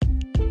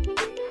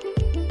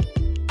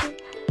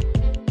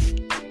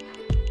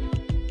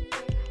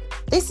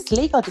This is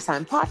Legal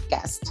Design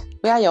Podcast.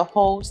 We are your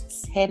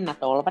hosts, Henna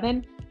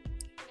Tolvanen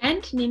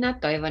and Nina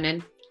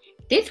Toivonen.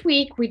 This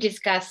week, we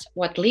discuss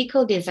what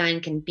legal design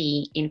can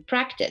be in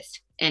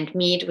practice and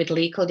meet with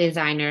legal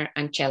designer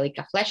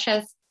Angelica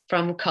Flechas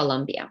from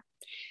Colombia.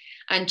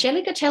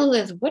 Angelica tells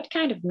us what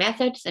kind of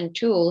methods and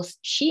tools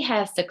she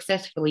has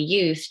successfully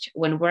used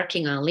when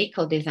working on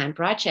legal design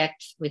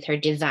projects with her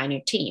designer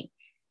team.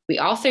 We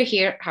also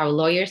hear how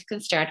lawyers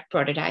can start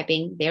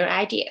prototyping their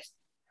ideas.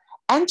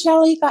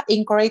 Angelica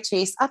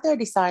encourages other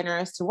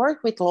designers to work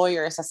with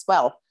lawyers as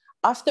well.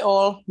 After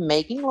all,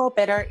 making law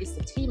better is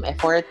a team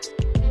effort.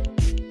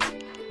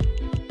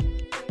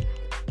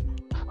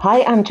 Hi,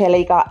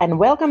 Angelica, and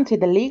welcome to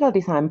the Legal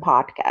Design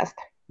Podcast.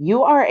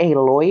 You are a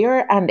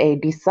lawyer and a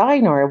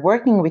designer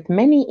working with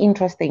many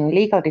interesting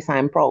legal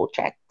design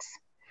projects.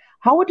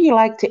 How would you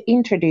like to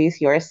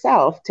introduce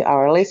yourself to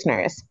our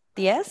listeners?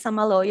 Yes, I'm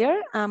a lawyer.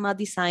 I'm a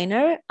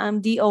designer.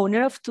 I'm the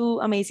owner of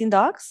 2 amazing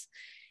dogs.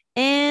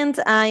 And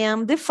I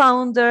am the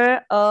founder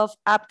of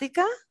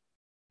Aptica,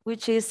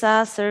 which is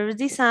a service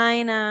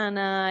design and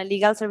a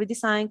legal service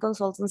design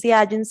consultancy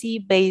agency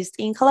based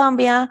in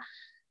Colombia,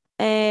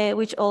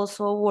 which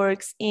also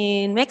works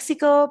in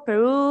Mexico,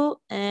 Peru,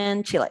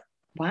 and Chile.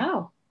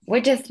 Wow.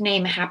 What does the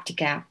name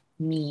Haptica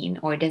mean,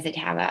 or does it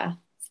have a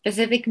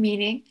specific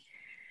meaning?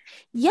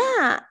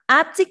 Yeah,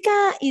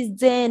 Aptica is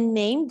the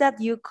name that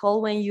you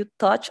call when you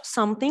touch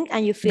something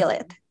and you feel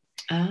it.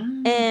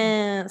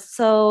 And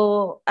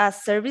so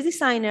as service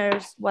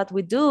designers, what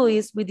we do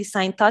is we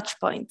design touch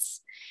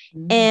points.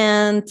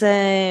 And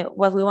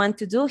what we want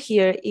to do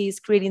here is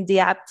creating the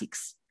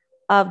haptics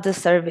of the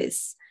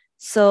service.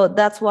 So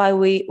that's why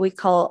we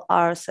call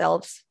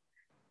ourselves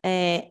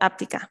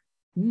Aptica.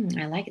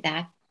 I like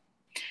that.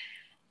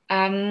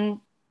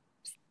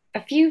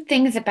 A few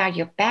things about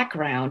your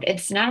background.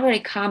 It's not very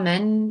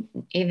common,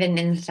 even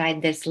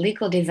inside this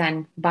legal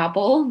design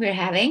bubble we're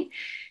having,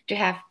 to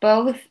have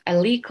both a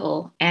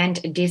legal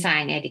and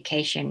design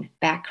education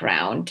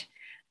background.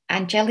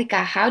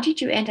 Angelica, how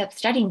did you end up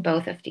studying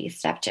both of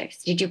these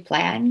subjects? Did you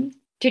plan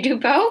to do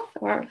both,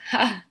 or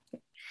how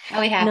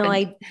it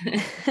happened?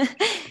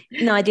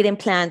 No, I didn't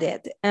plan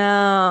it.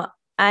 I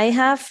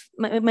have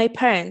my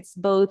parents,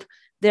 both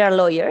they are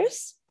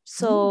lawyers.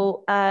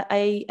 So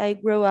I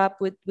grew up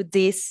with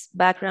this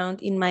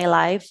background in my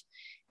life,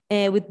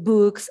 with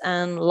books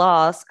and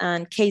laws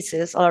and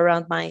cases all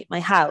around my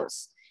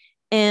house.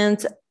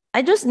 And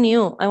I just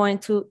knew I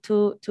wanted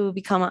to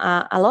become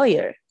a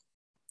lawyer.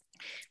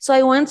 So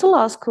I went to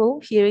law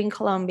school here in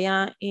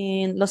Colombia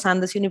in Los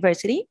Andes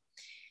University.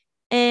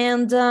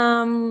 And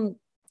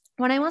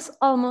when I was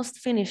almost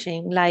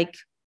finishing, like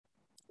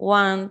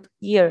 1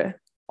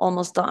 year,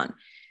 almost done,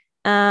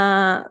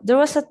 there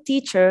was a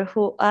teacher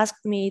who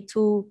asked me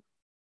to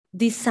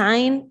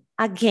design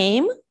a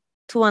game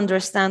to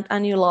understand a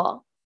new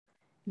law.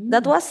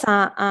 That was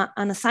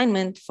an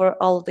assignment for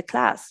all of the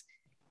class.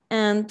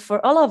 And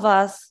for all of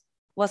us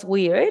was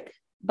weird,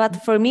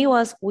 but for me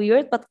was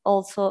weird, but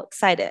also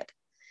excited.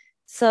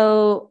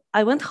 So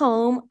I went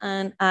home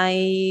and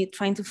I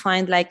tried to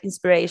find like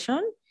inspiration,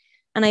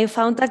 and I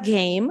found a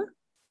game.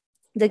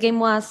 The game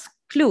was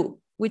Clue,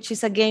 which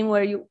is a game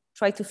where you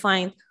try to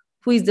find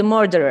who is the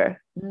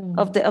murderer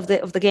of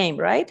the game,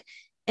 right?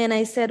 And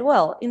I said,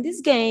 well, in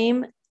this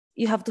game,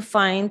 you have to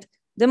find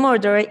the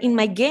murderer. In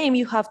my game,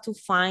 you have to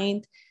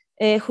find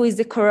who is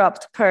the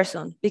corrupt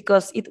person,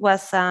 because it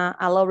was a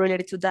law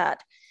related to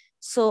that.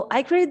 So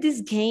I created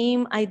this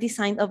game. I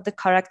designed of the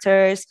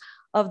characters,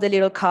 of the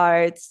little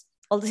cards,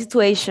 all the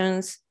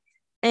situations.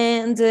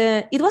 And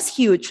it was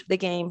huge, the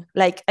game.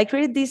 Like I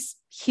created this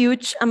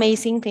huge,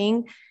 amazing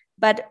thing,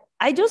 but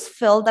I just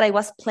felt that I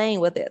was playing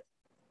with it.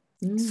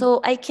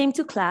 So I came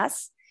to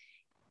class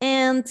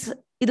and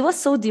it was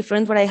so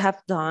different what I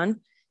have done.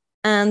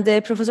 And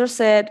the professor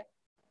said,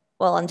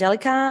 well,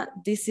 Angelica,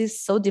 this is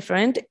so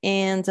different.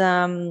 And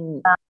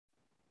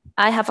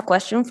I have a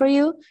question for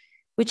you,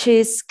 which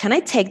is, can I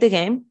take the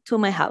game to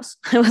my house?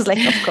 I was like,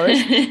 of course.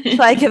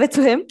 So I gave it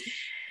to him.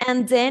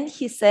 And then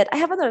he said, I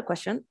have another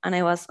question. And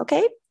I was,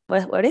 okay,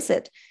 what is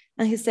it?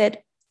 And he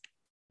said,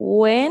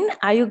 when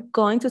are you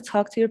going to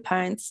talk to your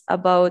parents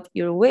about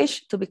your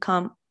wish to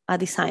become a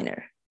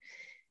designer?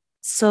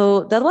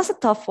 So that was a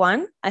tough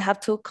one. I have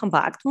to come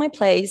back to my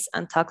place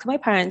and talk to my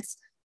parents,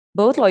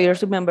 both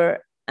lawyers,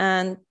 remember,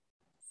 and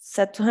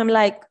said to him,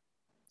 like,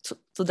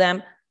 to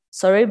them,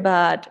 sorry,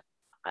 but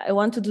I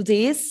want to do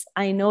this.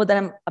 I know that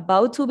I'm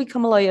about to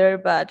become a lawyer,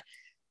 but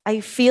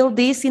I feel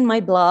this in my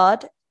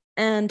blood,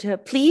 and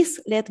please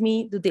let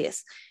me do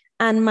this.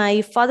 And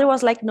my father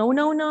was like,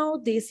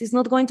 no, this is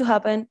not going to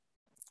happen.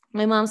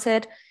 My mom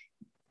said,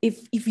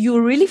 if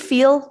you really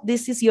feel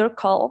this is your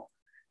call,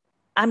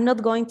 I'm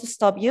not going to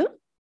stop you.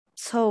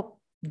 So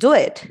do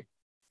it.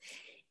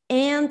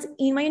 And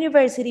in my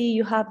university,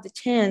 you have the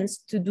chance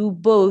to do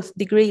both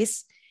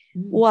degrees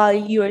while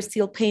you are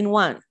still paying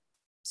one.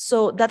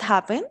 So that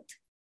happened.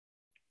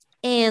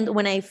 And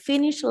when I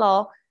finished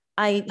law,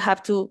 I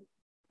have to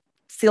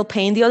still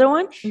paying the other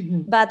one.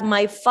 But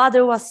my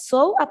father was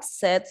so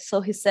upset. So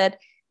he said,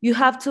 you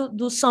have to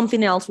do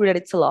something else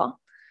related to law.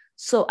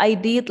 So I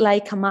did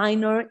like a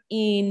minor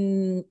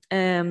in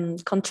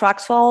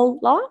contractual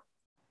law.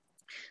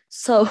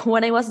 So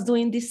when I was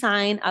doing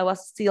design, I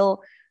was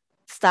still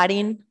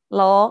studying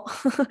law.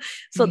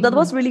 So that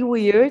was really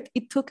weird.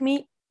 It took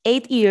me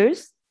 8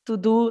 years to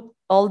do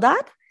all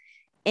that.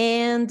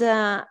 And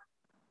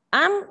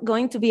I'm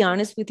going to be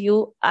honest with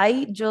you,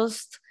 I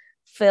just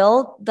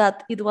felt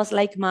that it was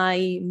like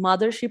my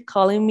mothership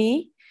calling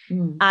me.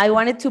 I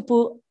wanted to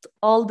put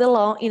all the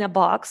law in a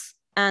box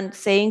and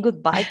saying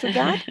goodbye to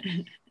that.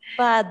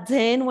 But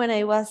then when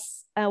I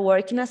was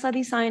working as a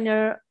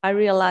designer, I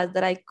realized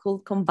that I could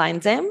combine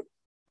them.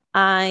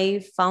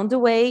 I found a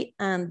way,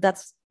 and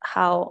that's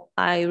how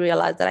I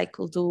realized that I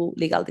could do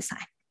legal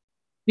design.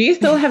 Do you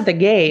still have the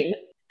game?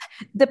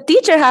 The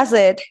teacher has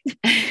it.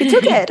 He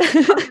took it.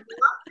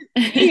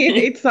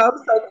 It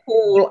sounds so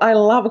cool. I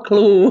love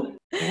Clue.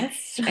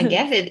 Yes, I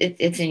guess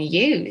it's in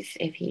use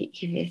if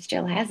he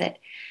still has it.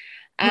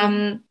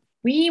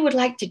 We would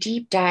like to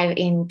deep dive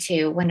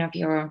into one of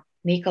your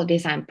legal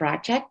design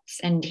projects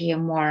and hear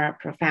more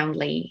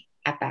profoundly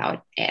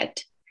about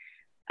it.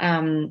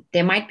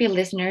 There might be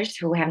listeners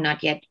who have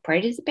not yet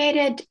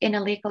participated in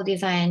a legal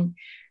design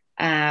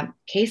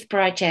case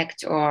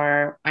project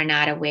or are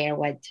not aware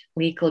what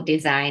legal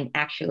design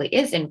actually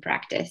is in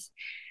practice.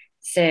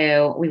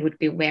 So we would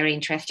be very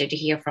interested to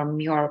hear from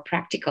your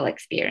practical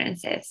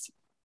experiences.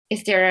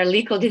 Is there a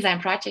legal design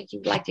project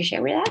you'd like to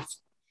share with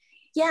us?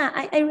 Yeah,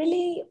 I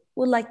really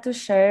would like to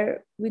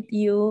share with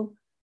you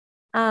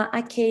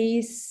a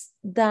case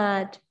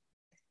that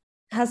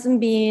hasn't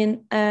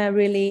been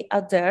really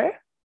out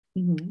there.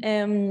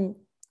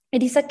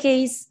 It is a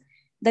case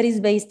that is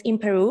based in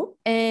Peru.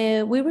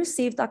 We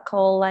received a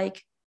call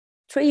like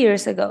 3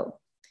 years ago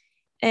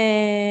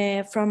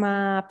from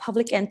a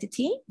public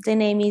entity. The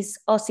name is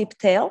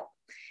OCIPTEL.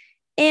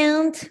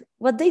 And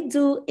what they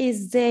do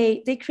is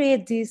they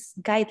create these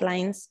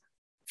guidelines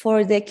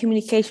for the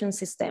communication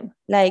system,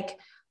 like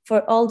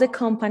for all the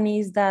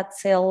companies that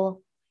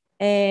sell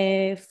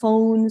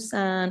phones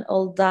and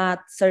all that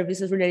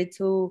services related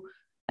to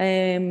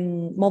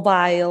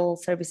mobile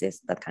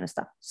services, that kind of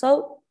stuff.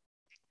 So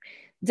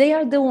they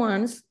are the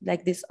ones,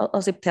 like this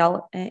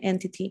OCIPTEL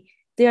entity,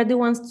 they are the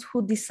ones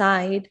who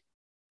decide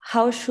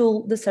how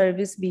should the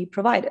service be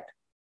provided.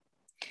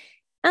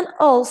 And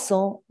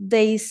also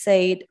they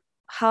said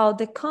how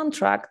the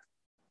contract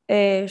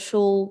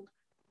should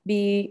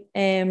be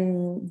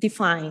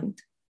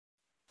defined,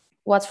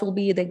 what should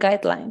be the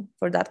guideline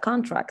for that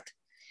contract.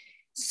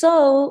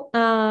 So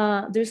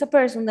there's a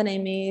person, the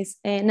name is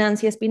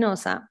Nancy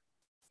Espinosa.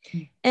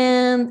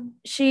 And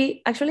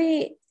she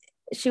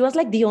was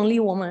like the only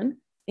woman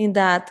in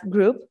that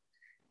group,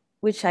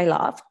 which I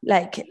love.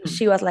 Like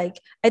she was like,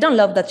 I don't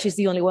love that she's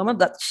the only woman,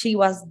 but she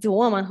was the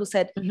woman who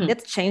said,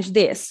 let's change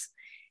this.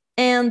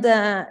 And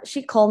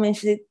she called me and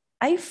she said,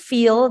 I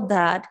feel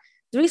that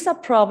there is a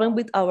problem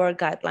with our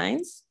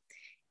guidelines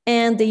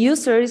and the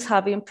user is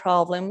having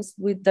problems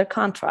with their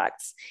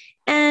contracts.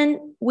 And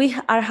we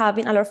are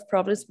having a lot of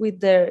problems with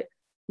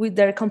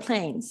their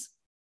complaints.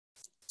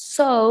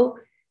 So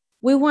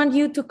we want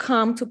you to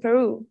come to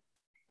Peru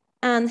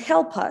and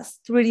help us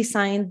to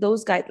redesign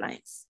those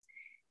guidelines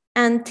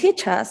and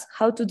teach us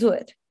how to do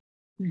it.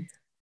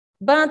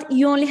 But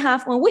you only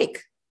have 1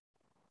 week.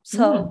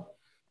 So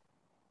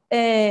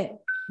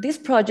these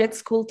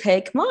projects could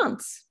take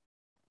months.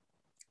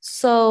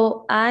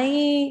 So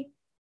I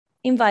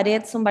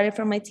invited somebody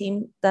from my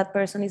team. That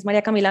person is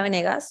Maria Camila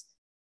Venegas.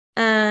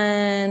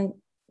 And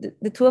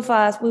the two of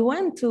us, we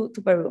went to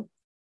Peru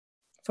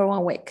for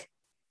 1 week.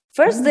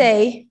 First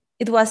day,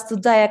 it was to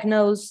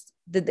diagnose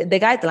the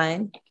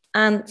guideline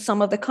and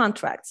some of the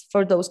contracts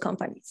for those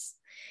companies.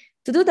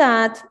 To do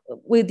that,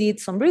 we did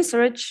some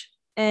research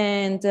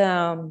and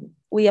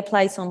we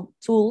applied some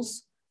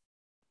tools.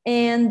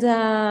 And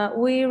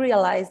we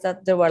realized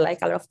that there were like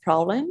a lot of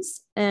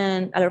problems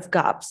and a lot of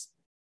gaps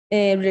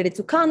related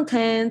to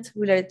content,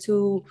 related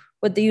to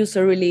what the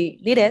user really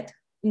needed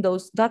in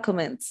those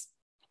documents.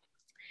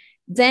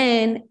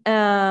 Then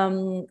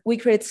we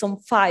create some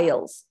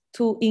files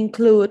to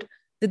include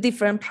the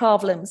different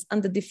problems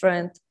and the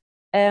different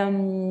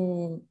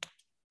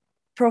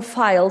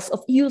profiles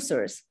of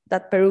users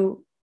that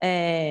Peru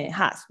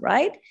has,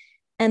 right?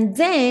 And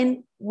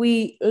then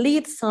we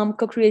lead some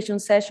co-creation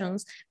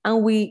sessions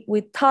and we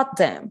taught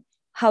them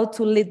how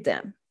to lead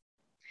them.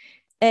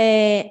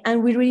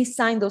 And we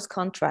redesigned those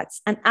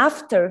contracts. And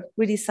after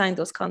we designed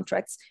those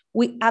contracts,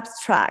 we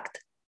abstract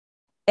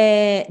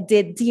the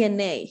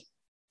DNA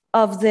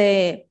of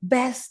the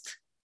best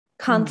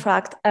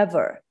contract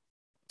ever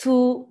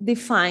to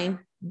define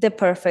the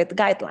perfect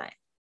guideline.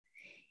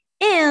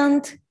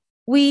 And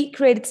we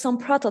created some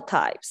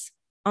prototypes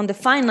on the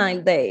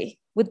final day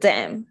with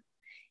them.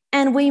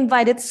 And we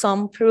invited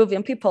some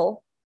Peruvian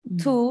people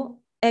to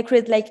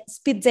create like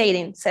speed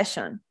dating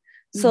session.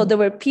 So there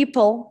were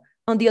people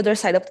on the other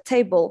side of the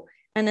table,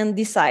 and on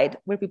this side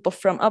were people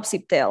from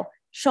OCIPTEL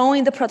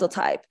showing the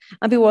prototype.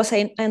 And people were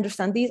saying, I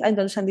understand this, I don't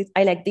understand this,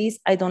 I like this,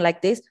 I don't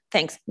like this,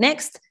 thanks,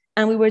 next.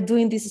 And we were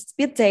doing this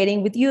speed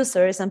dating with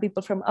users and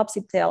people from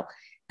OPSIPTEL.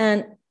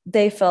 And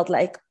they felt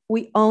like,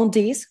 we own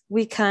this,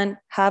 we can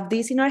have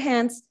this in our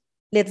hands,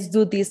 let's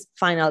do these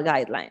final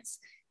guidelines.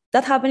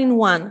 That happened in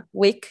 1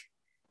 week.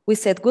 We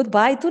said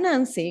goodbye to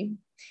Nancy.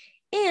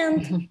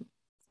 And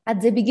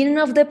at the beginning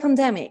of the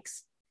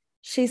pandemics,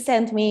 she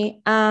sent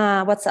me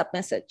a WhatsApp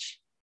message.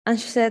 And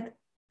she said,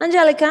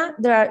 Angelica,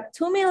 there are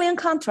 2 million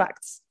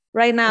contracts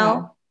right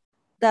now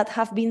that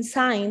have been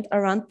signed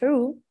around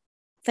Peru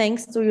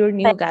thanks to your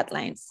new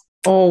guidelines.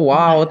 Oh,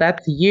 wow,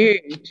 that's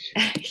huge.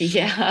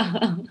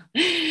 Yeah.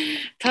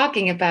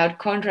 Talking about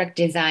contract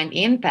design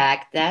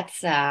impact,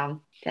 that's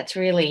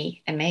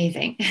really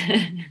amazing.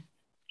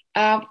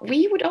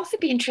 We would also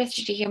be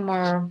interested to hear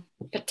more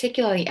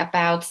particularly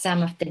about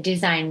some of the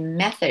design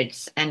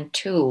methods and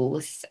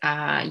tools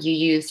you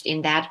used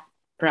in that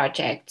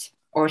project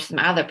or some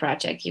other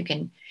project. You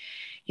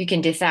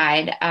can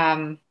decide.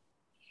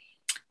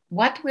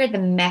 What were the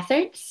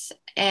methods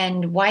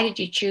and why did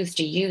you choose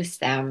to use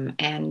them?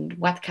 And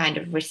what kind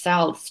of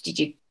results did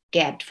you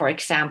get, for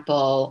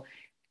example,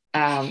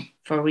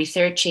 for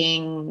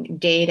researching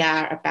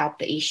data about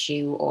the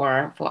issue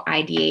or for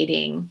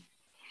ideating?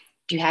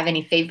 Do you have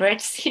any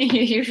favorites you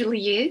usually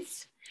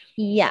use?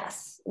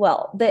 Yes.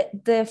 Well,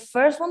 the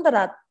first one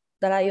that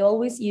I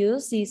always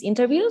use is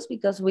interviews,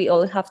 because we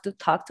all have to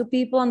talk to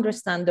people,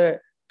 understand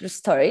their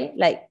story.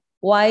 Like,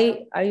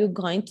 why are you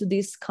going to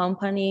this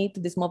company, to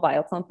this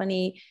mobile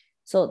company?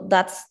 So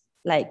that's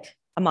like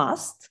a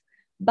must.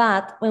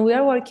 But when we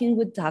are working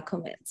with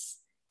documents,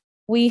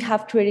 we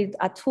have created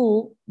a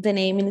tool. The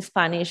name in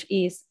Spanish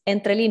is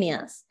Entre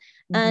Líneas.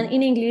 Mm-hmm. And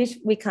in English,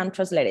 we can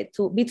translate it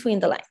to between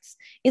the lines.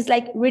 It's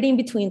like reading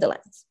between the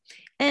lines.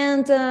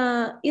 And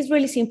it's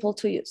really simple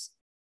to use.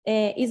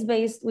 It's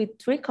based with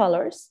 3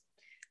 colors.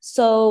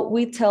 So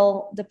we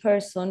tell the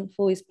person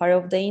who is part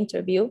of the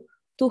interview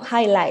to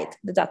highlight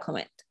the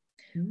document.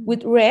 Mm-hmm.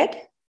 With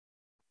red,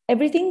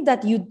 everything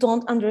that you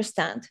don't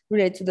understand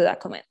related to the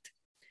document.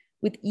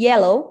 With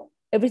yellow,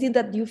 everything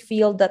that you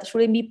feel that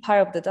shouldn't be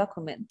part of the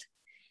document.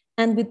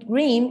 And with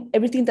green,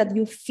 everything that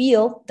you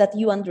feel that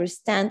you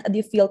understand and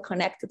you feel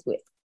connected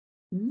with.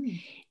 Mm.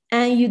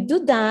 And you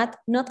do that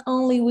not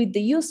only with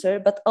the user,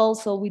 but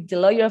also with the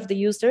lawyer of the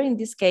user. In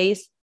this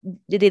case,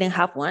 they didn't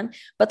have one,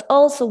 but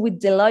also with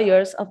the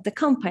lawyers of the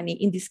company,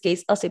 in this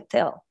case,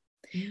 OPSIPTEL.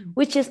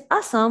 Which is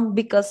awesome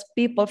because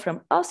people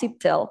from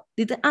OPSIPTEL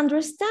didn't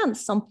understand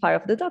some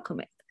part of the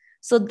document.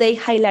 So they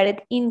highlighted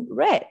in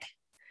red.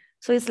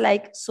 So it's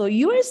like, so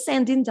you are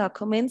sending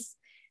documents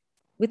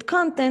with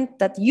content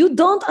that you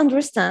don't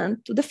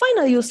understand to the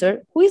final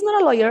user who is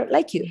not a lawyer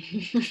like you.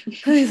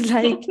 It's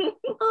like,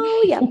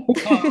 oh yeah.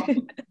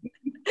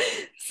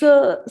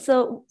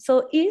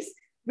 So it's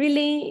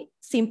really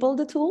simple,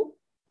 the tool.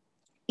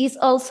 Is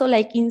also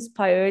like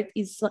inspired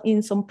is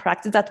in some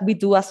practice that we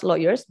do as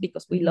lawyers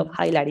because we love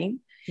highlighting.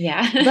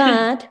 Yeah.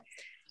 But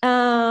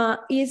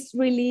it's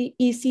really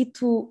easy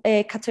to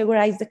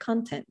categorize the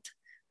content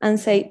and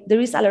say there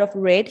is a lot of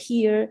red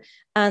here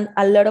and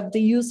a lot of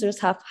the users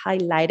have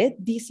highlighted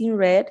this in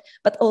red,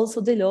 but also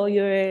the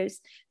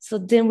lawyers. So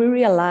then we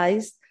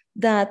realized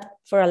that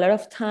for a lot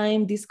of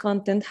time, this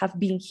content have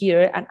been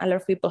here and a lot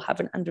of people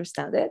haven't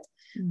understood it.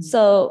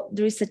 So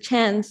there is a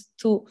chance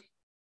to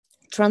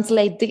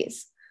translate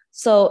this.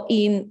 So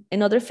in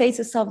other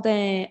phases of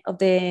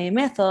the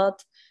method,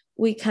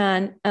 we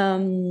can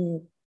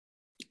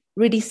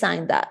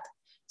redesign that.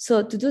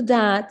 So to do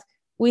that,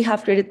 we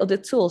have created other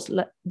tools.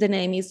 The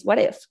name is What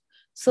If.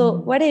 So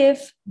what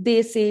if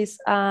this is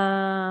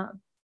a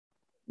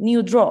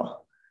new draw?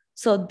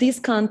 So this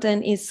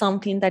content is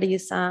something that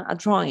is a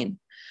drawing.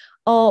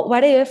 Or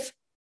what if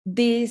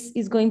this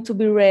is going to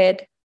be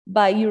read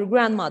by your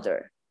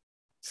grandmother?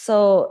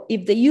 So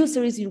if the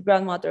user is your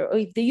grandmother or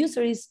if the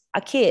user is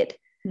a kid,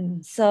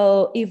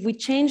 so if we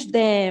change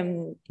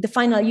the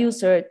final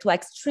user to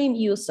extreme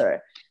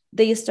user,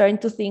 they starting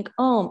to think,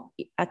 oh,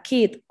 a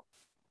kid,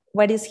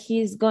 what is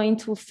he going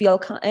to feel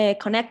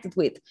connected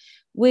with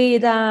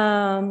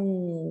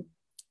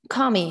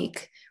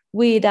comic,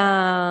 with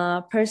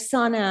a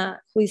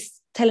persona who is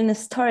telling a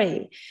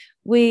story,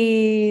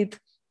 with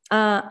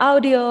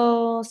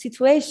audio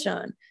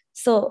situation.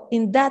 So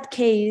in that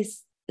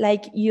case,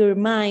 like your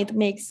mind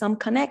makes some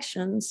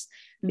connections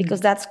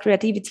because that's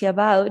creativity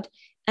about,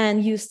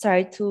 and you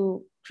start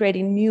to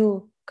creating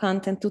new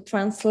content to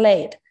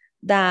translate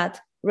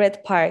that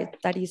red part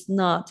that is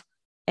not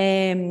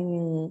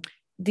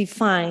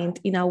defined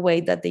in a way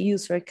that the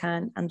user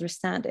can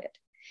understand it.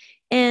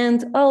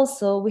 And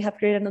also we have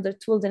created another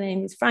tool, the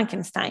name is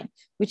Frankenstein,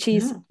 which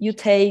is you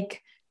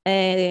take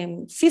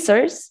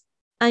scissors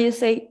and you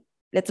say,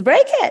 let's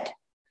break it.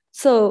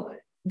 So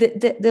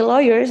the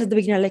lawyers at the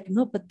beginning are like,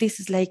 no, but this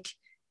is like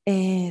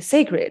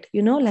sacred,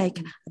 you know, like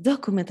a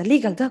document, a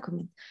legal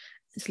document.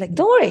 It's like,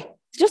 don't worry,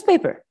 it's just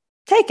paper,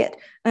 take it.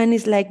 And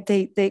it's like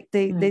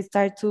they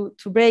start to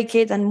break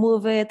it and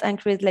move it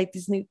and create like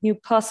this new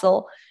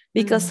puzzle,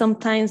 because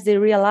sometimes they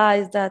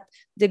realize that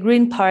the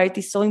green part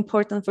is so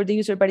important for the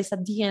user, but it's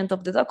at the end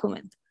of the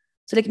document.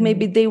 So like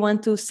maybe they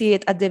want to see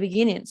it at the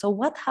beginning. So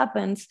what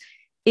happens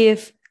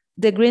if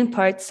the green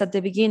part's at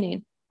the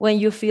beginning, when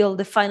you feel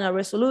the final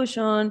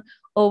resolution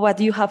or what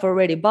you have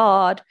already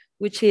bought,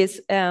 which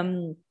is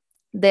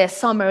the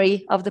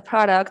summary of the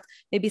product,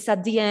 maybe it's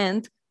at the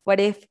end. What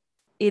if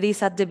it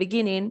is at the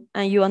beginning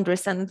and you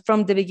understand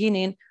from the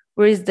beginning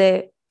where is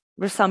the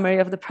summary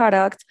of the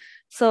product?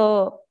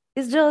 So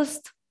it's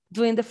just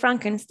doing the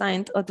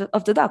Frankenstein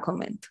of the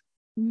document.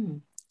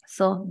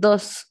 So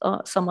those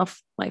are some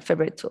of my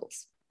favorite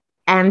tools.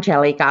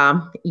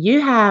 Angelica, you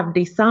have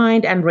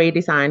designed and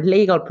redesigned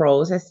legal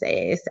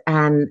processes.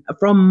 And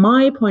from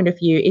my point of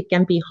view, it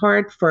can be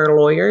hard for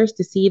lawyers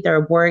to see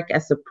their work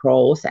as a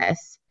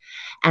process.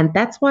 And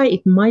that's why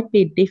it might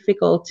be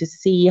difficult to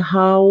see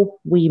how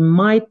we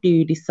might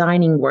do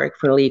designing work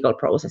for legal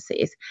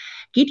processes.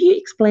 Could you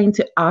explain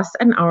to us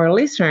and our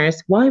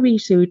listeners why we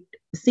should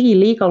see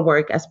legal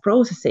work as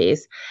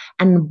processes?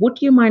 And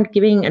would you mind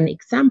giving an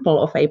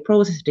example of a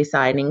process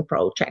designing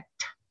project?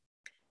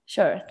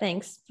 Sure,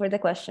 thanks for the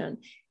question.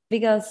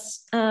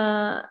 Because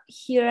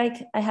here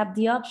I have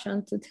the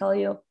option to tell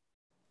you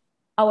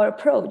our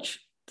approach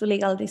to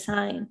legal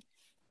design.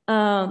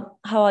 How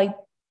I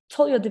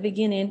told you at the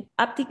beginning,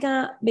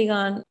 Aptica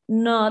began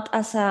not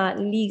as a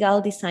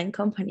legal design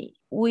company.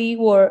 We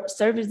were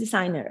service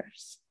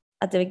designers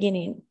at the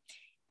beginning.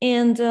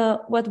 And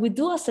what we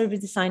do as service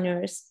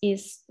designers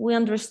is we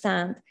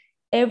understand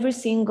every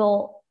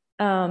single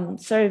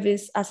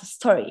service as a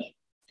story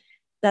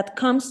that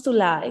comes to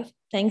life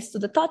thanks to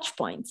the touch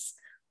points,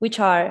 which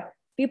are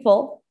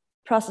people,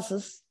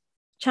 processes,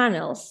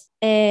 channels.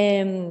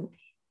 And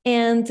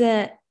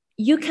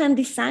you can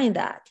design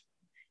that.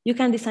 You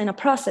can design a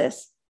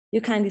process, you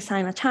can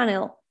design a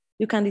channel,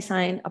 you can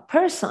design a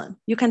person,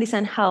 you can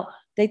design how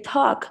they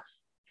talk.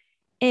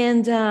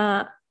 And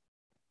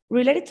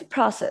related to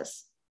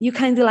process, you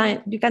can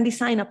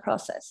design a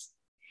process.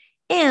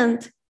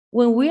 And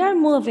when we are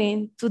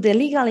moving to the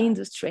legal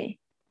industry,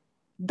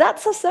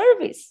 that's a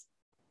service.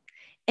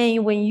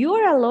 And when you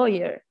are a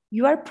lawyer,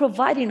 you are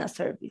providing a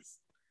service.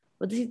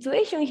 But the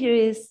situation here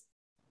is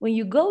when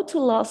you go to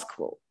law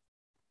school,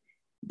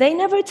 they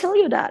never tell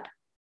you that.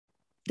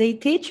 They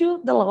teach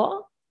you the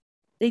law.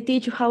 They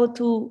teach you how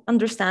to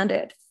understand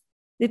it.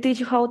 They teach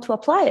you how to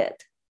apply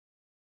it.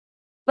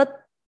 But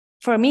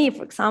for me,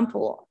 for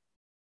example,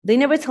 they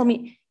never told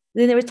me,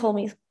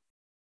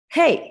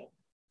 hey,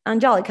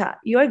 Angelica,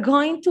 you are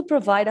going to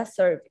provide a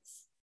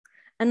service.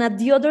 And at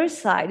the other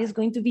side is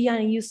going to be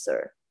a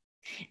user.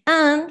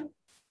 And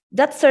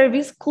that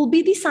service could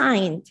be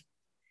designed.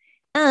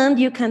 And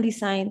you can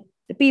design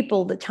the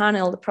people, the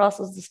channel, the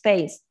process, the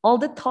space, all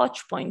the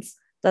touch points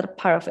that are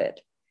part of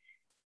it.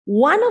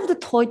 One of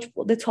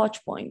the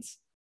touch points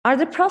are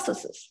the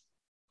processes.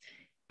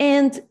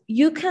 And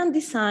you can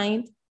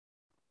design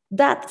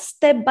that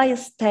step by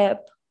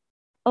step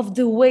of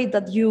the way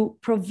that you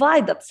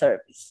provide that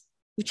service,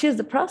 which is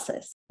the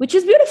process, which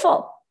is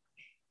beautiful.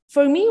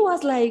 For me, it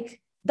was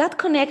like that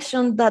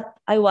connection that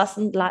I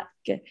wasn't like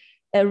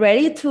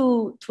ready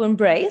to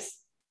embrace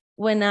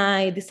when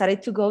I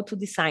decided to go to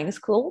design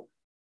school.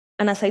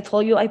 And as I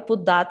told you, I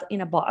put that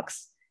in a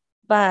box.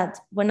 But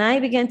when I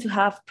began to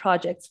have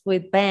projects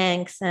with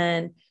banks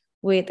and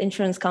with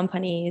insurance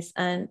companies,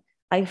 and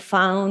I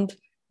found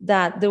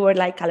that there were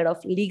like a lot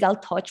of legal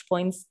touch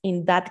points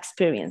in that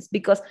experience.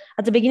 Because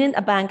at the beginning,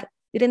 a bank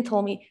didn't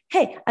tell me,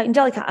 hey,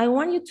 Angelica, I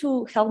want you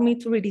to help me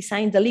to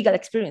redesign the legal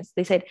experience.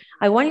 They said,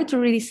 I want you to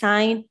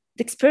redesign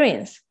the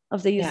experience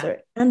of the user.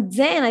 Yeah. And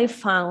then I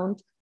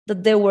found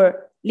that there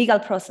were legal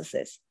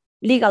processes,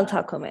 legal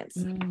documents,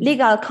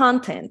 legal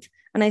content.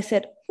 And I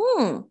said,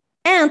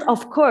 And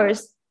of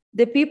course,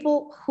 the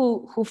people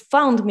who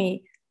found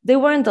me, they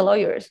weren't the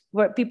lawyers,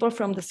 were people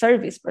from the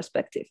service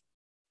perspective.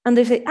 And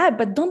they say,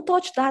 but don't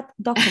touch that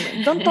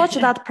document. Don't touch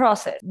that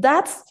process.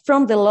 That's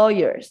from the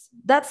lawyers.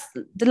 That's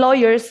the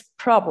lawyer's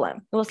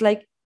problem. It was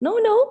like,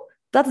 no,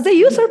 that's the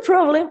user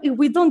problem if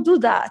we don't do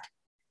that.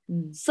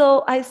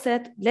 So I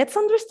said, let's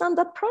understand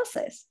that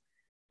process.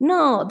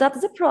 No, that's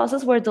the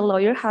process where the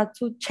lawyer had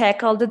to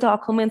check all the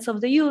documents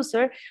of the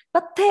user,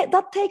 but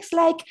that takes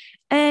like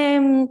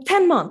 10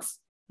 months.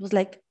 It was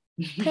like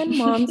 10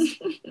 months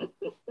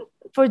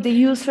for the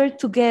user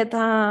to get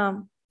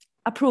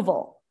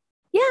approval.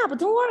 Yeah, but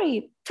don't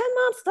worry, 10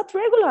 months, that's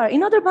regular.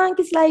 In other banks,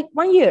 it's like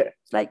 1 year.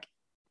 It's like,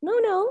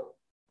 no,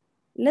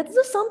 let's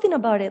do something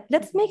about it.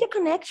 Let's make a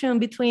connection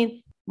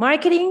between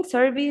marketing,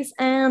 service,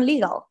 and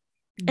legal.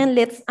 And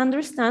let's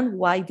understand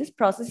why this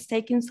process is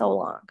taking so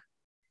long.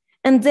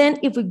 And then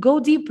if we go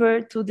deeper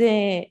to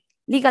the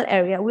legal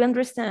area, we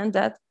understand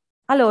that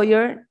a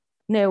lawyer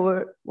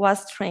never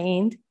was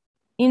trained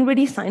in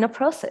redesign a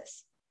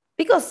process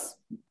because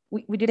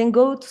we didn't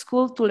go to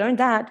school to learn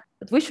that,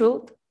 but we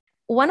should.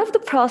 One of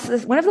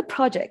the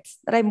projects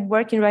that I'm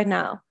working right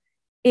now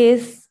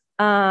is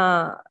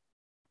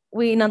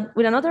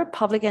with another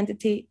public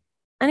entity,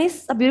 and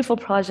it's a beautiful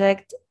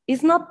project.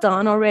 It's not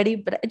done already,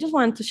 but I just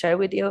wanted to share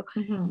with you.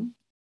 Mm-hmm.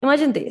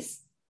 Imagine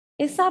this.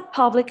 It's a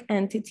public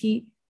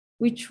entity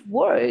which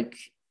work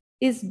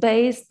is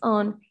based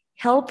on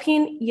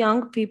helping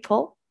young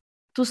people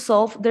to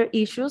solve their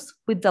issues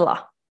with the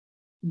law.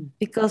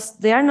 Because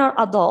they are not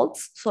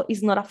adults, so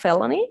it's not a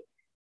felony,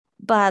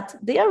 but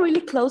they are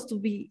really close to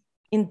be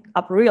in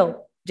a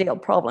real jail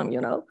problem, you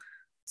know?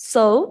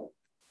 So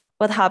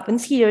what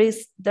happens here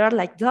is there are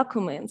like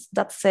documents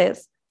that say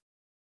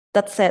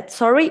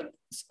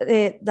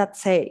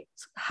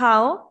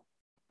how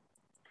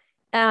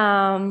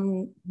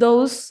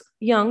those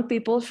young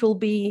people should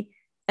be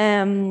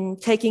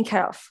taken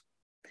care of.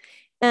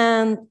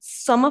 And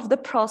some of the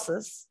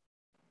process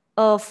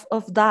of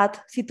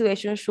that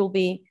situation should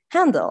be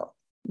handled.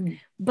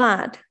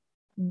 But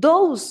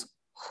those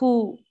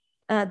who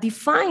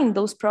define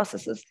those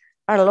processes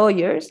are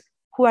lawyers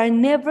who are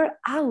never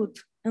out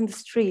on the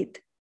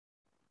street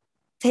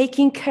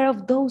taking care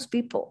of those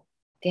people.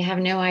 They have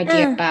no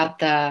idea about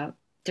the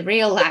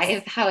real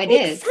life, how it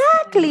is.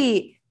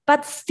 Exactly.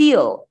 But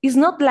still, it's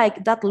not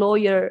like that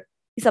lawyer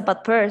is a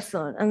bad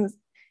person and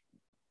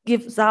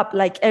gives up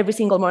like every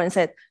single morning and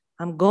said,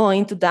 I'm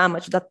going to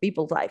damage that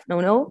people's life.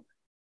 No.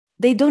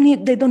 They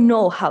don't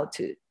know how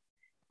to.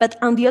 But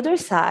on the other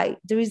side,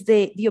 there is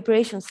the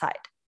operation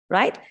side,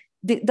 right?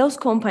 Those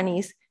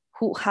companies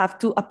who have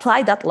to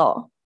apply that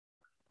law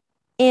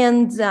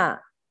and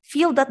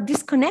feel that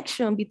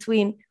disconnection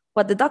between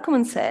what the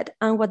document said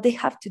and what they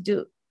have to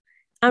do.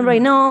 And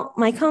right now,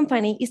 my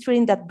company is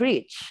creating that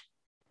bridge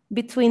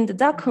between the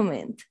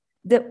document,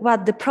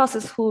 what the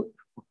process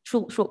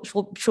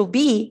should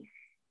be,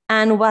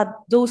 and what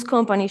those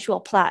companies should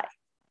apply.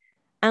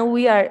 And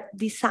we are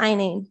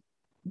designing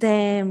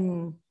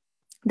the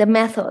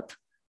method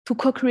to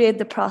co-create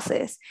the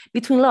process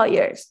between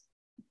lawyers,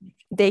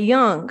 the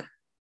young,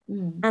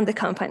 and the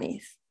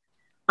companies.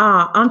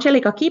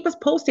 Angelica, keep us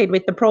posted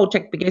with the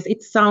project because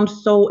it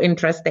sounds so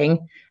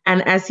interesting.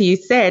 And as you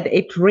said,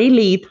 it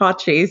really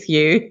touches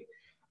you.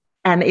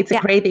 And it's a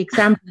great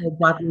example of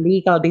what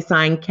legal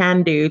design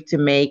can do to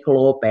make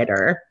law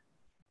better.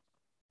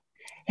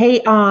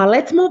 Hey,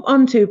 let's move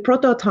on to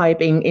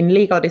prototyping in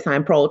legal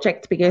design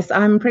projects, because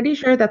I'm pretty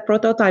sure that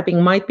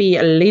prototyping might be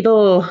a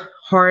little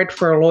hard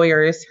for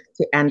lawyers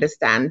to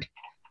understand.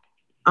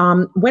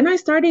 When I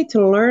started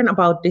to learn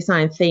about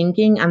design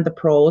thinking and the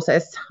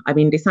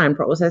design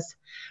process,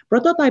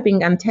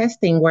 prototyping and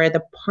testing were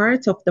the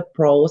parts of the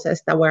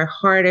process that were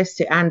hardest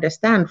to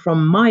understand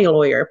from my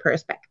lawyer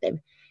perspective.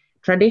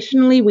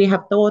 Traditionally, we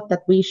have thought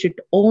that we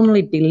should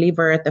only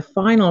deliver the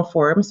final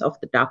forms of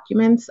the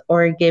documents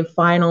or give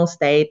final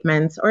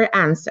statements or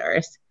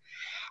answers.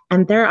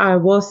 And there I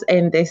was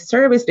in this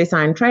service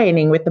design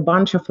training with a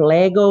bunch of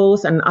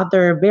Legos and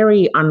other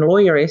very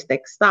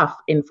unlawyeristic stuff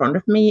in front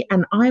of me,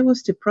 and I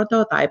was to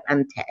prototype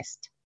and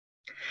test.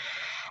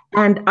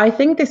 And I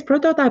think this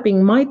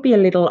prototyping might be a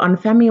little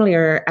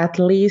unfamiliar, at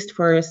least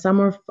for some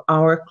of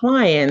our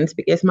clients,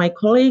 because my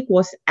colleague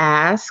was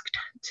asked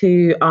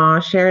to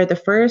share the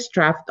first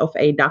draft of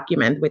a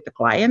document with the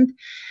client.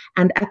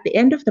 And at the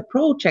end of the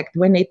project,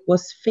 when it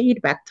was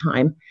feedback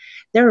time,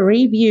 their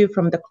review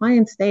from the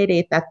client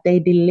stated that they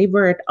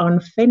delivered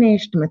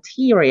unfinished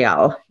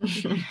material.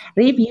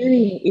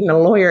 Reviewing in a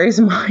lawyer's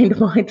mind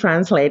might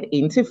translate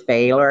into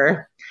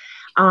failure.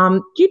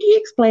 Could you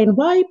explain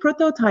why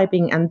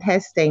prototyping and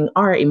testing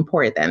are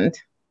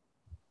important?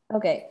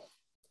 Okay.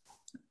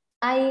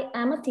 I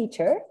am a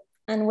teacher,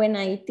 and when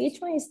I teach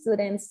my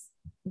students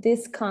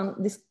this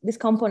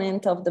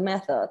component of the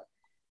method,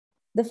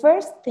 the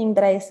first thing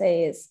that I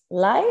say is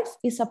life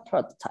is a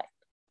prototype.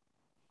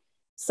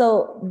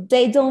 So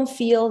they don't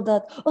feel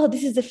that, oh,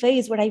 this is the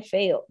phase where I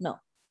fail. No,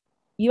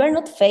 you are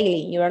not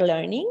failing, you are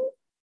learning.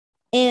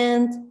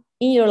 And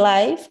in your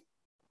life,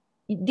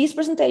 this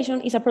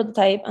presentation is a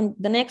prototype and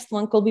the next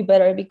one could be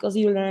better because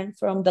you learned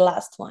from the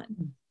last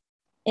one.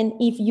 And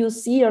if you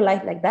see your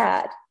life like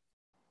that,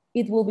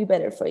 it will be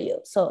better for you.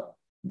 So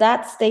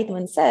that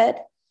statement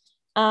said,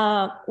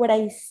 what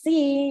I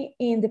see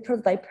in the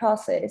prototype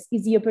process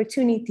is the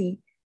opportunity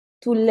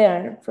to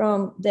learn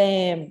from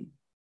the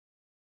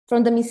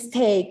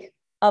mistake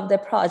of the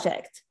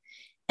project.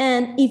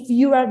 And if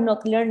you are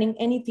not learning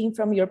anything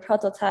from your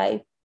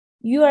prototype,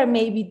 you are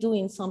maybe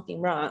doing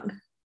something wrong.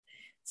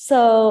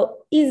 So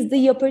it's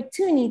the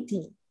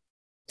opportunity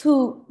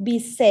to be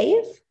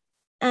safe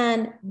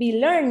and be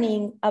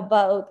learning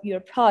about your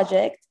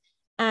project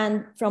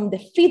and from the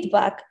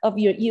feedback of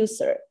your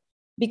user.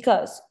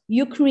 Because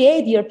you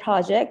create your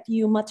project,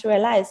 you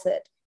materialize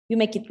it, you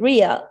make it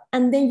real,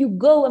 and then you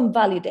go and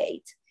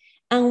validate.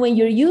 And when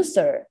your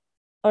user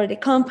or the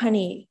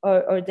company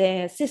or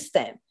the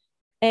system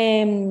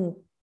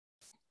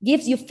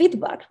gives you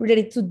feedback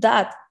related to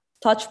that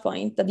touch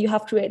point that you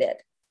have created,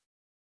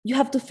 you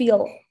have to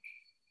feel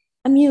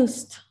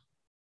amused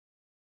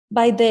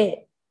by the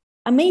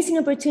amazing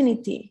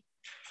opportunity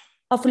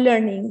of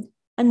learning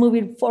and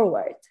moving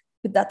forward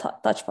with that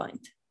touch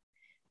point.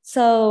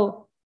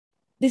 So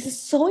this is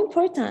so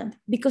important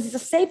because it's a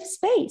safe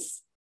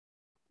space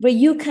where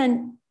you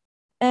can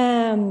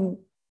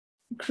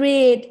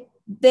create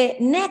the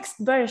next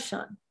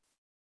version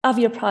of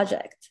your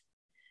project.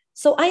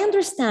 So I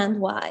understand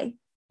why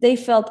they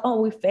felt,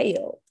 oh, we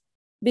failed,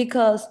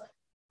 because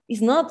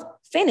is not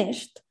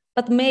finished,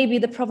 but maybe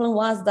the problem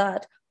was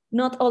that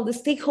not all the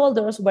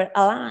stakeholders were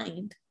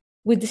aligned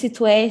with the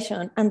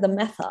situation and the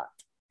method.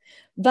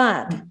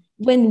 But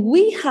when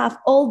we have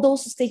all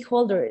those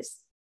stakeholders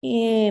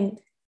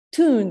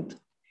tuned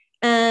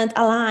and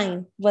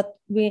aligned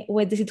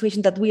with the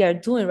situation that we are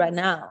doing right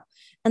now,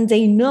 and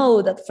they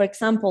know that, for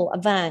example, a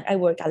bank, I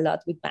work a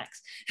lot with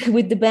banks,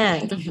 with the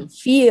bank,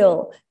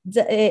 feel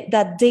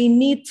that they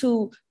need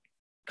to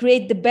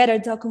create the better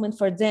document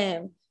for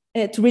them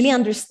to really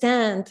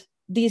understand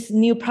this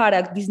new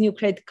product, this new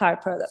credit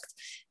card product.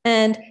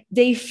 And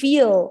they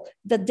feel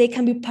that they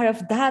can be part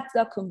of that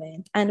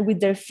document. And with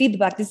their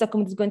feedback, this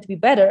document is going to be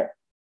better.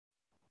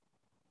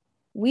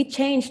 We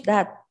change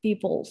that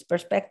people's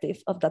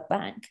perspective of that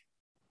bank.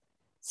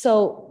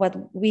 So what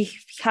we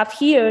have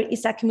here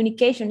is a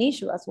communication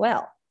issue as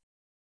well.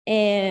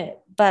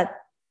 But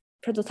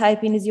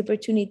prototyping is the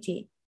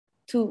opportunity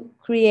to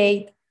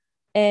create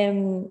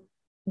the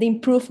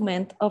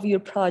improvement of your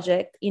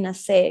project in a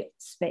safe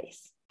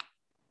space.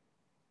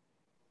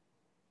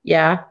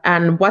 Yeah,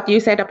 and what you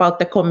said about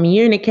the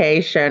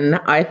communication,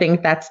 I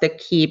think that's the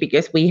key,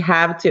 because we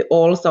have to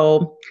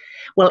also,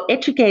 well,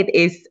 educate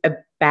is a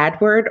bad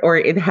word, or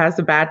it has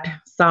a bad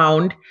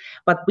sound,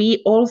 but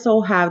we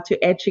also have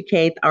to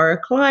educate our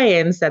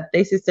clients that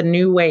this is a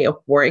new way of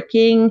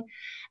working,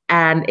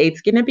 and it's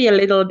going to be a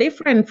little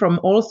different from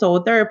also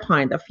their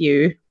point of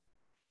view.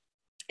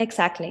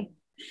 Exactly.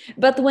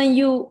 But when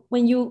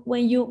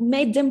you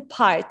made them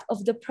part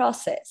of the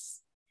process,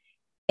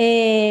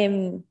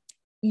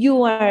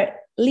 you are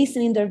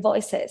listening their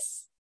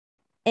voices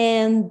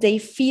and they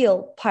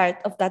feel part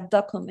of that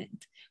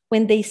document.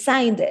 When they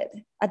signed it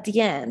at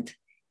the end,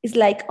 it's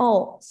like,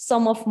 oh,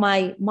 some of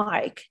my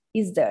mark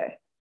is there.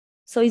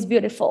 So it's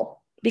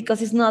beautiful because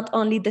it's not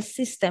only the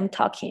system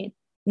talking,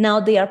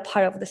 now they are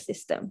part of the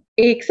system.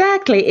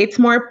 Exactly. It's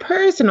more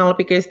personal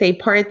because they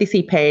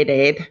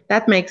participated.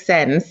 That makes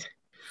sense.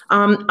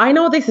 I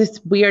know this is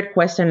a weird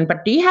question,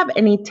 but do you have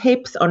any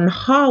tips on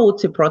how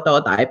to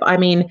prototype? I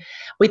mean,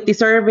 with the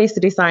service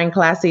design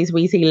classes,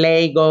 we see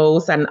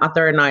Legos and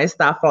other nice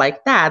stuff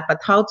like that, but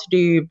how to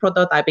do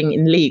prototyping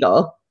in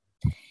legal?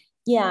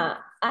 Yeah,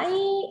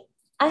 I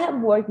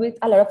have worked with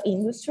a lot of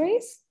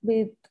industries,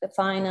 with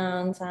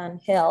finance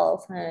and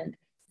health. And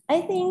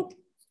I think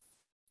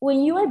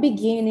when you are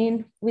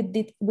beginning with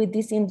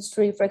this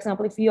industry, for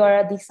example, if you are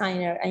a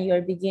designer and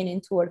you're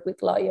beginning to work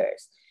with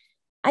lawyers,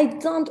 I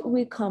don't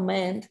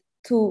recommend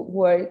to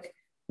work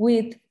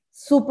with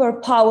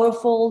super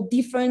powerful,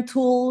 different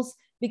tools,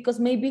 because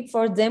maybe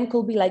for them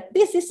could be like,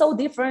 this is so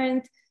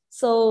different.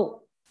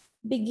 So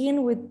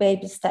begin with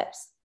baby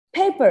steps.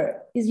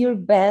 Paper is your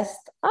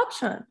best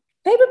option.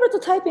 Paper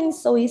prototyping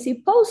is so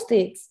easy.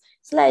 Post-its.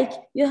 It's like,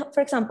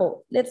 for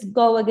example, let's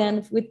go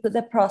again with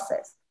the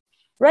process.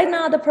 Right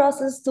now, the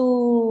process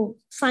to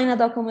sign a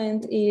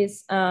document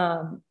is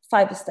 5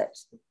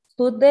 steps.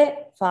 Put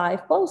the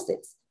 5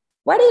 post-its.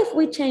 What if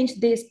we change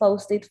this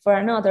post-it for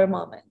another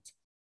moment?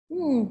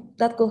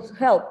 That could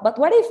help. But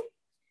what if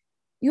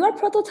you are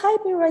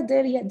prototyping right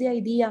there the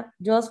idea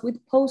just with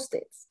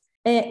post-its?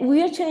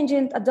 We are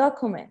changing a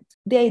document.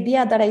 The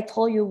idea that I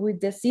told you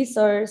with the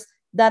scissors,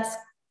 that's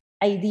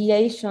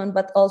ideation,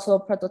 but also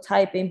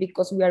prototyping,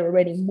 because we are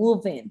already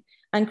moving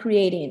and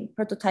creating.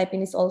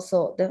 Prototyping is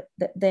also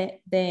the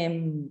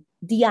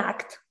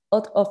act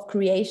of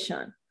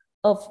creation,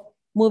 of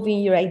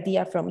moving your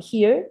idea from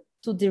here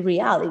to the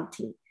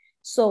reality.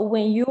 So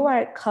when you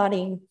are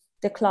cutting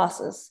the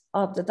clauses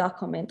of the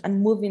document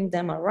and moving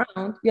them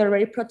around, you're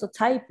already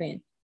prototyping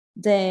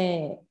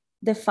the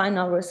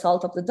final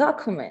result of the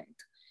document.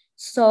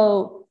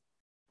 So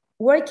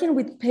working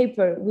with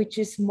paper, which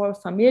is more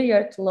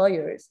familiar to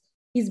lawyers,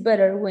 is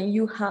better when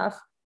you have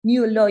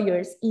new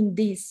lawyers in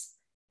this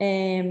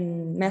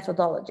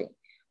methodology.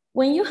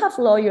 When you have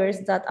lawyers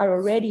that are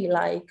already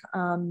like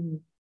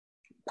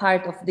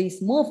part of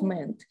this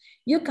movement,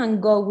 you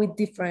can go with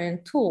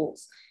different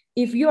tools.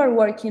 If you are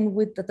working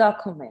with the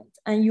document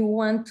and you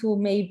want to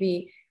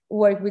maybe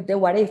work with the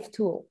what if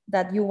tool,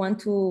 that you want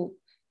to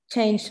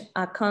change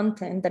a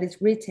content that is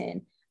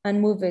written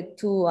and move it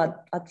to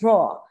a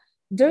draw,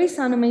 there is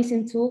an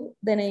amazing tool.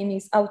 The name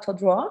is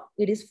AutoDraw.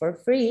 It is for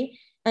free.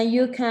 And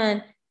you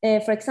can,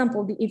 for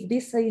example, if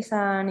this is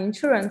an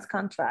insurance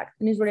contract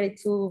and is related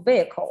to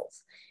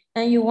vehicles,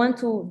 and you want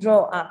to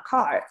draw a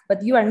car,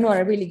 but you are not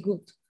a really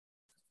good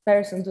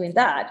person doing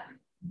that,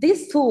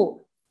 this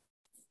tool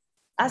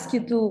asks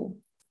you to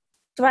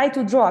try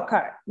to draw a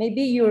car.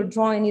 Maybe your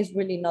drawing is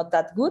really not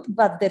that good,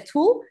 but the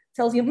tool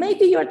tells you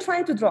maybe you're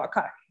trying to draw a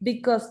car,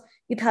 because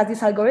it has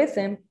this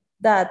algorithm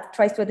that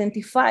tries to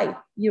identify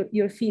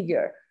your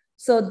figure.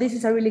 So this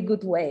is a really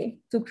good way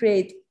to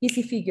create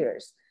easy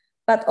figures.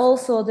 But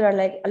also there are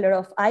like a lot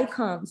of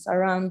icons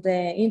around the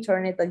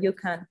internet that you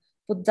can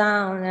put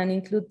down and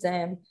include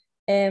them.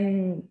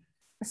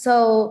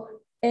 So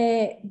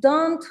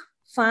don't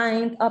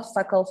find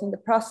obstacles in the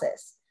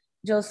process.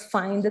 Just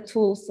find the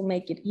tools to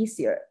make it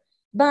easier.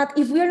 But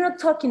if we are not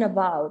talking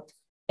about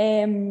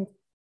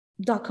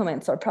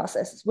documents or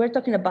processes. We're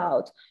talking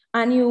about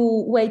a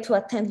new way to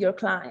attend your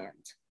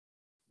client.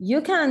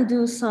 You can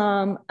do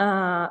some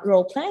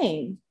role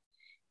playing.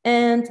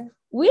 And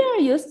we are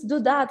used to do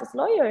that as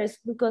lawyers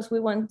because we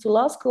went to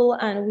law school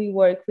and we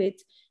work with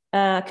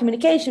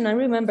communication. And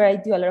remember, I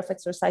do a lot of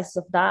exercises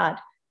of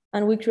that.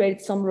 And we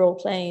created some role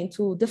playing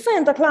to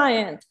defend a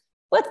client.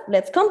 But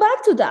let's come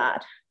back to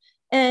that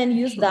and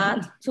use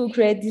that to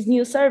create this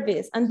new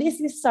service. And this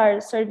is our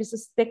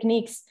services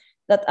techniques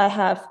that I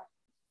have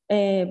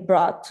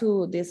brought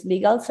to this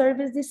legal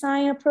service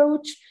design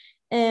approach.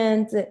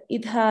 And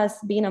it has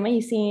been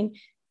amazing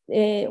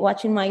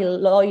watching my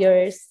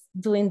lawyers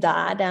doing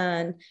that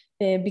and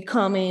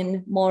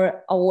becoming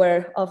more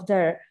aware of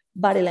their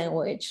body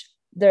language,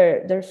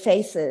 their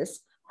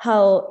faces,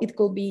 how it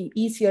could be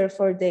easier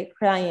for the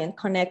client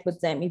connect with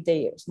them if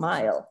they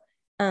smile.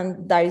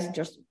 And that is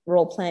just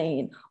role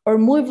playing. Or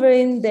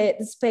moving the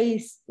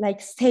space,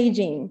 like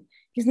staging.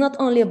 It's not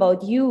only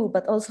about you,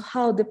 but also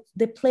how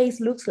the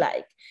place looks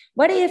like.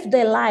 What if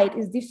the light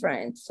is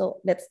different? So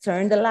let's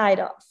turn the light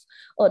off,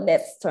 or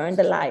let's turn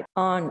the light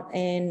on.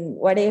 And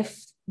what if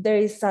there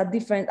is a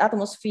different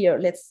atmosphere?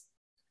 Let's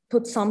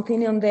put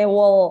something on the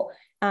wall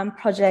and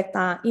project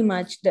an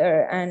image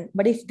there.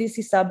 But if this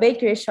is a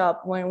bakery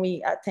shop, when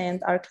we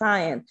attend our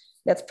client,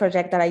 let's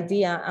project that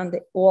idea on the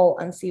wall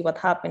and see what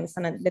happens.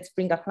 And let's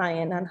bring a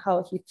client and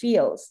how he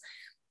feels.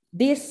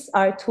 These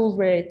are tools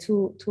related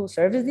to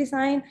service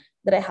design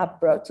that I have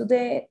brought to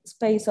the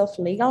space of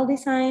legal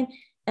design,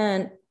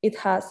 and it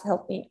has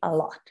helped me a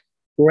lot.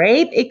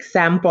 Great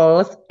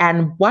examples.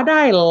 And what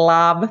I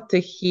love to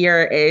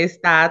hear is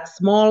that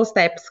small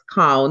steps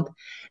count.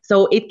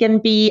 So it can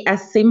be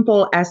as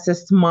simple as a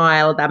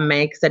smile that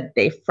makes a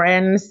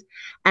difference.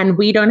 And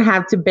we don't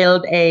have to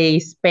build a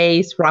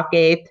space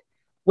rocket.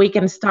 We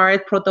can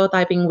start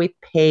prototyping with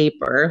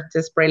paper.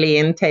 Just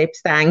brilliant tips.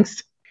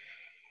 Thanks.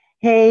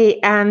 Hey,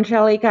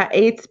 Angelica,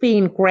 it's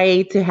been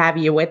great to have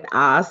you with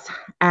us.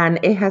 And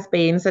it has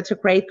been such a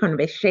great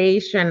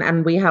conversation.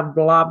 And we have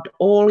loved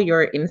all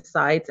your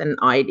insights and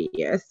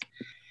ideas.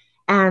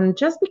 And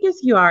just because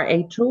you are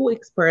a true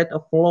expert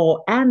of law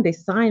and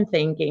design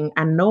thinking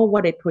and know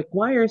what it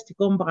requires to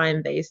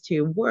combine these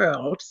two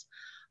worlds,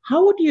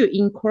 how would you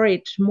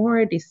encourage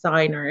more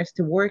designers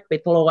to work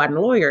with law and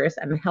lawyers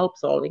and help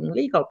solving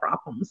legal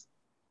problems?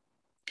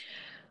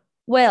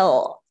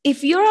 Well,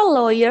 if you're a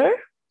lawyer,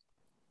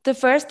 the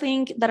first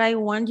thing that I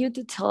want you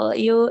to tell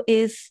you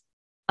is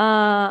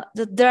that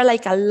there are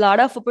like a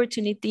lot of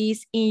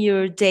opportunities in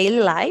your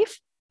daily life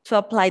to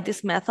apply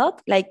this method.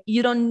 Like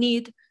you don't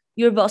need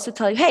your boss to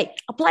tell you, hey,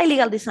 apply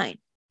legal design.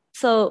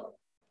 So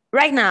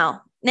right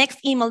now,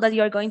 next email that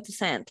you're going to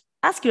send,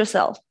 ask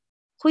yourself,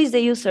 who is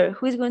the user?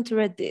 Who is going to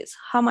read this?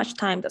 How much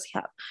time does he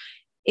have?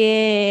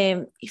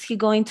 Is he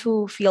going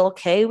to feel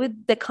okay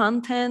with the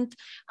content?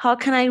 How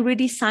can I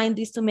redesign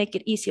this to make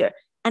it easier?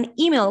 An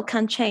email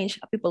can change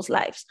people's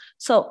lives.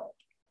 So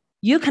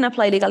you can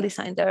apply legal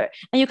design there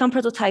and you can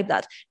prototype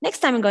that. Next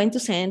time I'm going to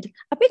send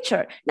a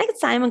picture. Next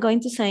time I'm going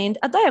to send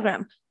a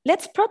diagram.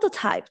 Let's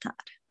prototype that.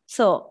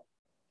 So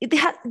it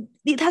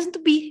hasn't to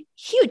be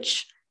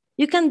huge.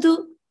 You can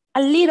do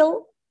a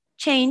little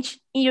change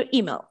in your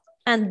email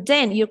and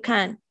then you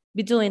can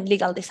be doing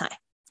legal design.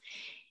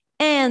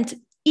 And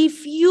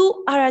if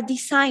you are a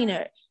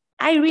designer,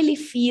 I really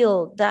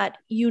feel that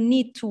you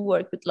need to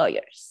work with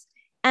lawyers.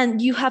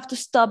 And you have to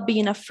stop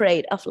being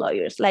afraid of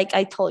lawyers. Like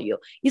I told you,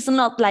 it's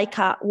not like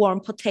a warm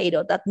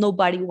potato that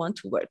nobody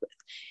wants to work with.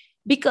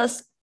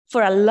 Because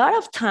for a lot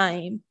of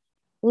time,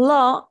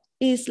 law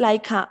is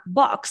like a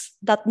box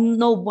that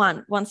no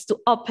one wants to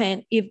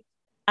open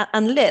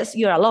unless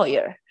you're a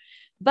lawyer.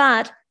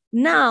 But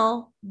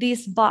now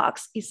this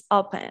box is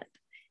opened.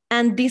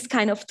 And these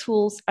kind of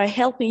tools are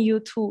helping you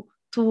to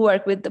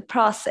work with the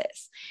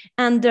process.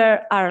 And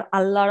there are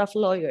a lot of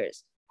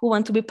lawyers who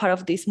want to be part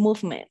of this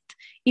movement.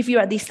 If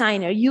you're a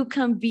designer, you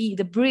can be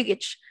the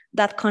bridge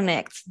that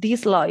connects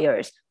these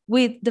lawyers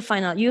with the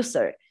final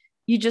user.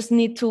 You just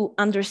need to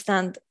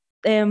understand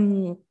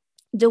the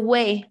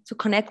way to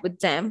connect with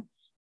them.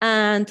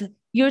 And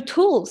your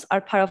tools are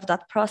part of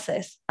that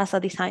process as a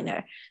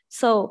designer.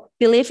 So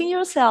believe in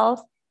yourself,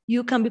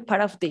 you can be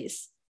part of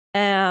this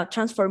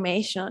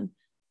transformation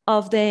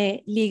of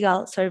the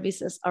legal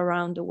services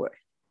around the world.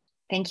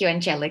 Thank you,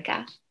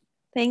 Angelica.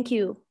 Thank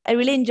you. I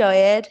really enjoy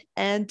it.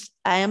 And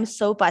I am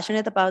so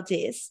passionate about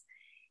this.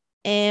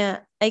 And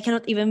I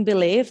cannot even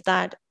believe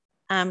that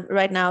I'm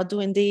right now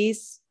doing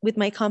this with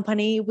my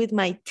company, with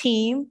my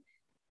team.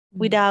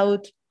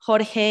 Without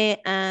Jorge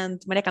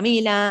and Maria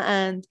Camila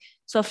and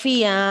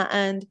Sofia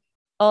and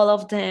all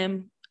of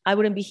them, I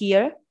wouldn't be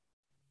here.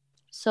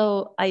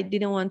 So I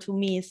didn't want to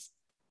miss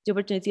the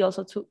opportunity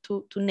also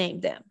to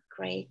name them.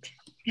 Great.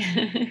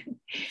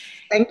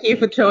 Thank you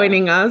for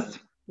joining us.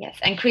 Yes,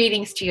 and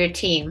greetings to your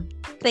team.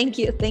 Thank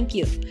you. Thank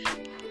you.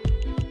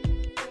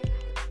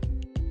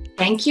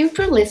 Thank you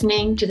for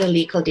listening to the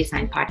Legal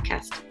Design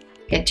Podcast.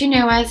 Get to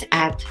know us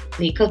at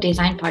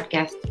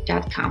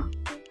legaldesignpodcast.com.